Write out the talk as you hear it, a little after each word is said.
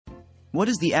What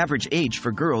is the average age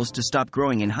for girls to stop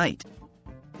growing in height?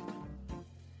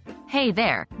 Hey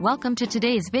there, welcome to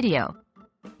today's video.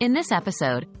 In this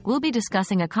episode, we'll be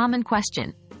discussing a common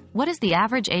question. What is the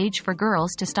average age for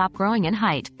girls to stop growing in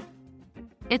height?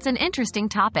 It's an interesting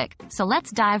topic, so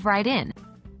let's dive right in.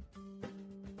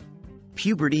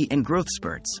 Puberty and growth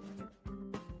spurts.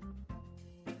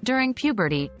 During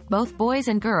puberty, both boys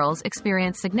and girls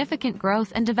experience significant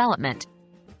growth and development.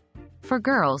 For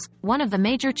girls, one of the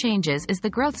major changes is the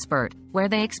growth spurt, where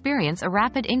they experience a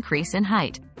rapid increase in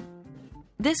height.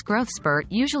 This growth spurt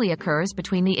usually occurs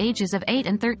between the ages of 8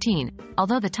 and 13,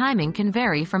 although the timing can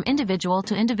vary from individual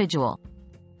to individual.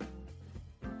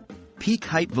 Peak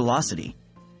height velocity.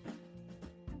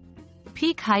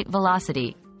 Peak height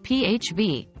velocity,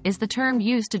 PHV, is the term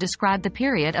used to describe the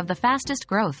period of the fastest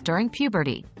growth during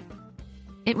puberty.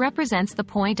 It represents the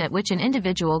point at which an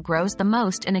individual grows the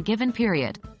most in a given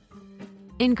period.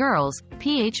 In girls,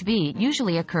 PHV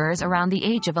usually occurs around the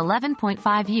age of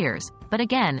 11.5 years, but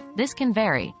again, this can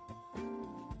vary.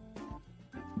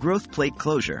 Growth plate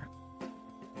closure.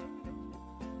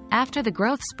 After the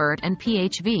growth spurt and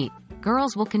PHV,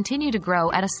 girls will continue to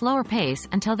grow at a slower pace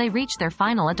until they reach their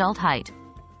final adult height.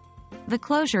 The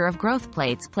closure of growth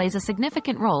plates plays a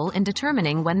significant role in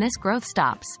determining when this growth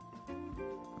stops.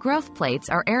 Growth plates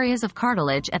are areas of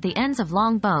cartilage at the ends of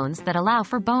long bones that allow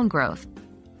for bone growth.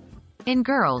 In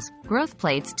girls, growth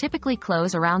plates typically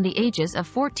close around the ages of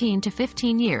 14 to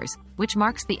 15 years, which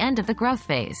marks the end of the growth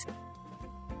phase.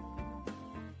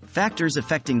 Factors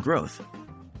affecting growth.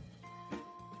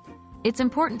 It's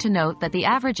important to note that the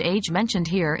average age mentioned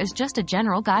here is just a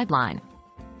general guideline.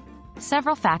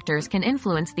 Several factors can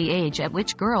influence the age at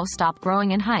which girls stop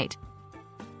growing in height.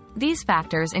 These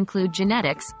factors include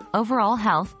genetics, overall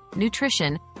health,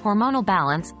 nutrition, hormonal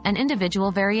balance, and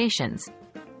individual variations.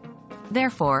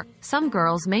 Therefore, some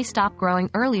girls may stop growing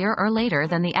earlier or later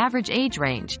than the average age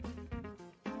range.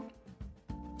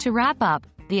 To wrap up,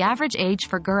 the average age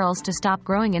for girls to stop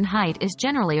growing in height is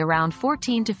generally around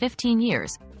 14 to 15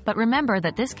 years, but remember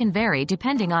that this can vary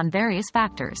depending on various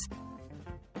factors.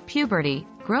 Puberty,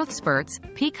 growth spurts,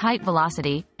 peak height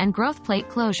velocity, and growth plate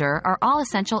closure are all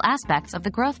essential aspects of the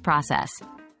growth process.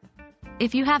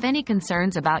 If you have any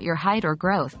concerns about your height or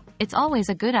growth, it's always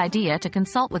a good idea to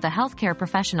consult with a healthcare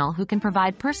professional who can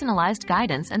provide personalized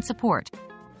guidance and support.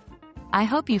 I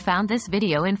hope you found this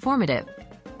video informative.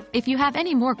 If you have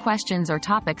any more questions or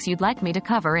topics you'd like me to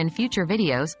cover in future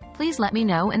videos, please let me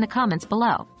know in the comments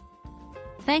below.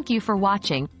 Thank you for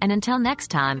watching, and until next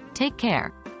time, take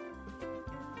care.